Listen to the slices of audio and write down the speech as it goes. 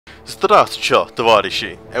Здравствуйте,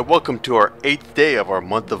 товарищи, and welcome to our 8th day of our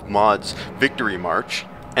month of mods victory march.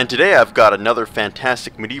 And today I've got another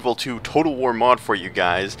fantastic Medieval 2 Total War mod for you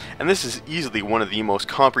guys, and this is easily one of the most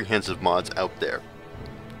comprehensive mods out there.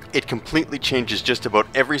 It completely changes just about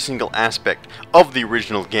every single aspect of the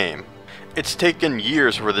original game. It's taken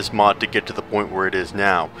years for this mod to get to the point where it is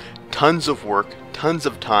now. Tons of work, tons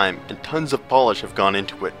of time, and tons of polish have gone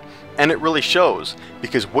into it. And it really shows,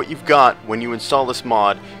 because what you've got when you install this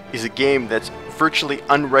mod is a game that's virtually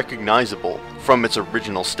unrecognizable from its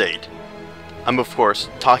original state. I'm of course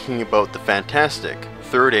talking about the fantastic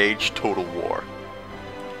Third Age Total War.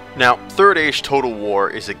 Now, Third Age Total War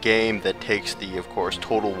is a game that takes the, of course,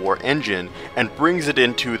 Total War engine and brings it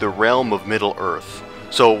into the realm of Middle-earth.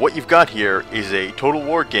 So what you've got here is a Total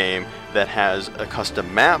War game that has a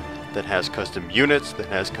custom map, that has custom units, that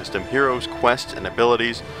has custom heroes, quests, and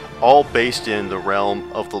abilities, all based in the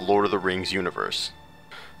realm of the Lord of the Rings universe.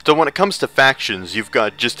 So when it comes to factions, you've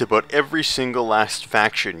got just about every single last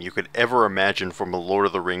faction you could ever imagine from a Lord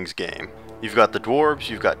of the Rings game. You've got the dwarves,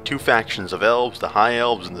 you've got two factions of elves, the high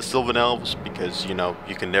elves and the sylvan elves, because, you know,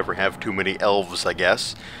 you can never have too many elves, I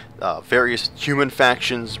guess. Various human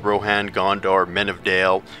factions, Rohan, Gondor, Men of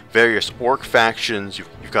Dale, various orc factions,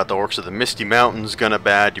 you've got the orcs of the Misty Mountains,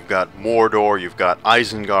 Gunnabad, you've got Mordor, you've got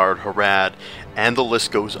Isengard, Harad, and the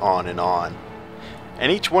list goes on and on.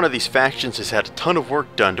 And each one of these factions has had a ton of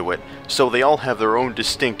work done to it, so they all have their own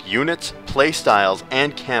distinct units, playstyles,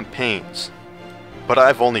 and campaigns. But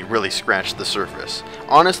I've only really scratched the surface.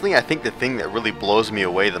 Honestly, I think the thing that really blows me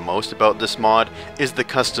away the most about this mod is the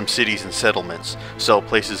custom cities and settlements. So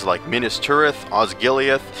places like Minas Tirith,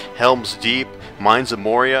 Osgiliath, Helm's Deep, Mines of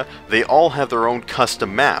Moria, they all have their own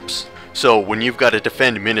custom maps. So when you've got to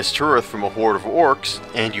defend Minas Tirith from a horde of orcs,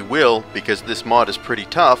 and you will, because this mod is pretty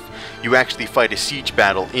tough, you actually fight a siege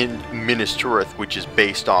battle in Minas Tirith, which is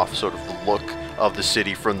based off sort of the look of the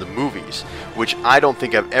city from the movies, which I don't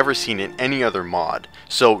think I've ever seen in any other mod.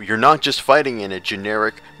 So you're not just fighting in a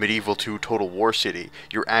generic Medieval 2 Total War city,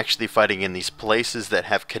 you're actually fighting in these places that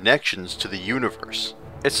have connections to the universe.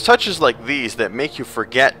 It's touches like these that make you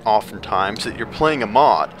forget oftentimes that you're playing a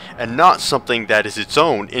mod, and not something that is its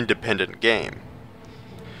own independent game.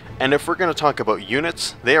 And if we're going to talk about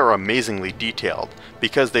units, they are amazingly detailed,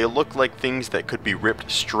 because they look like things that could be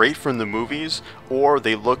ripped straight from the movies, or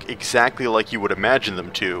they look exactly like you would imagine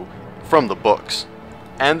them to from the books.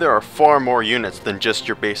 And there are far more units than just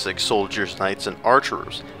your basic soldiers, knights, and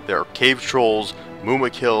archers. There are cave trolls,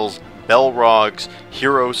 mumakills, Belrogs,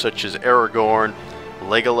 heroes such as Aragorn,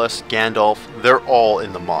 Legolas, Gandalf, they're all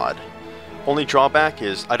in the mod. Only drawback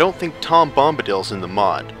is, I don't think Tom Bombadil's in the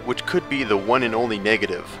mod, which could be the one and only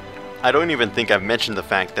negative. I don't even think I've mentioned the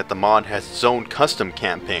fact that the mod has its own custom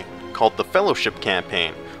campaign, called the Fellowship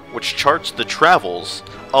Campaign, which charts the travels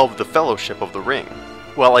of the Fellowship of the Ring.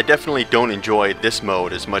 While I definitely don't enjoy this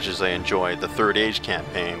mode as much as I enjoy the Third Age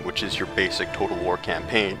campaign, which is your basic Total War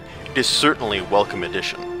campaign, it is certainly a welcome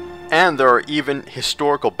addition. And there are even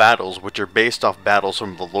historical battles which are based off battles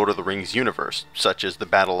from the Lord of the Rings universe, such as the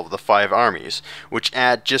Battle of the Five Armies, which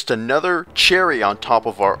add just another cherry on top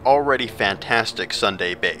of our already fantastic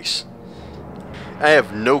Sunday base. I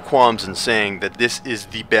have no qualms in saying that this is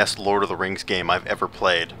the best Lord of the Rings game I've ever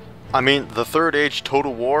played. I mean, the Third Age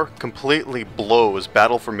Total War completely blows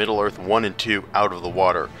Battle for Middle-earth 1 and 2 out of the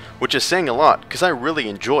water, which is saying a lot, because I really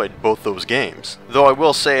enjoyed both those games. Though I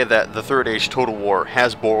will say that the Third Age Total War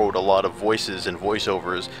has borrowed a lot of voices and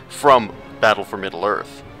voiceovers from Battle for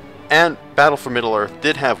Middle-earth. And Battle for Middle-earth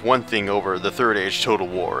did have one thing over the Third Age Total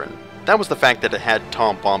War, and that was the fact that it had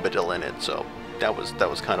Tom Bombadil in it, so that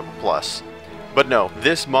was kind of a plus. But no,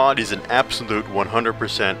 this mod is an absolute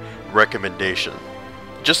 100% recommendation.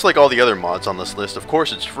 Just like all the other mods on this list, of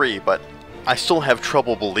course it's free, but I still have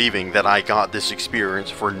trouble believing that I got this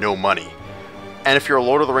experience for no money. And if you're a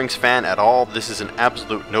Lord of the Rings fan at all, this is an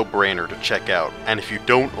absolute no-brainer to check out. And if you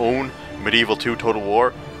don't own Medieval 2 Total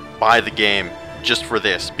War, buy the game just for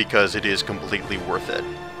this, because it is completely worth it.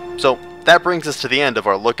 So that brings us to the end of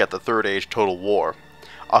our look at the Third Age Total War.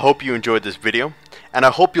 I hope you enjoyed this video, and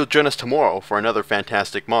I hope you'll join us tomorrow for another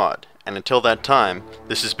fantastic mod. And until that time,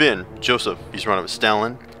 this has been Joseph, he's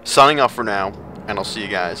Stalin, signing off for now, and I'll see you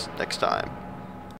guys next time.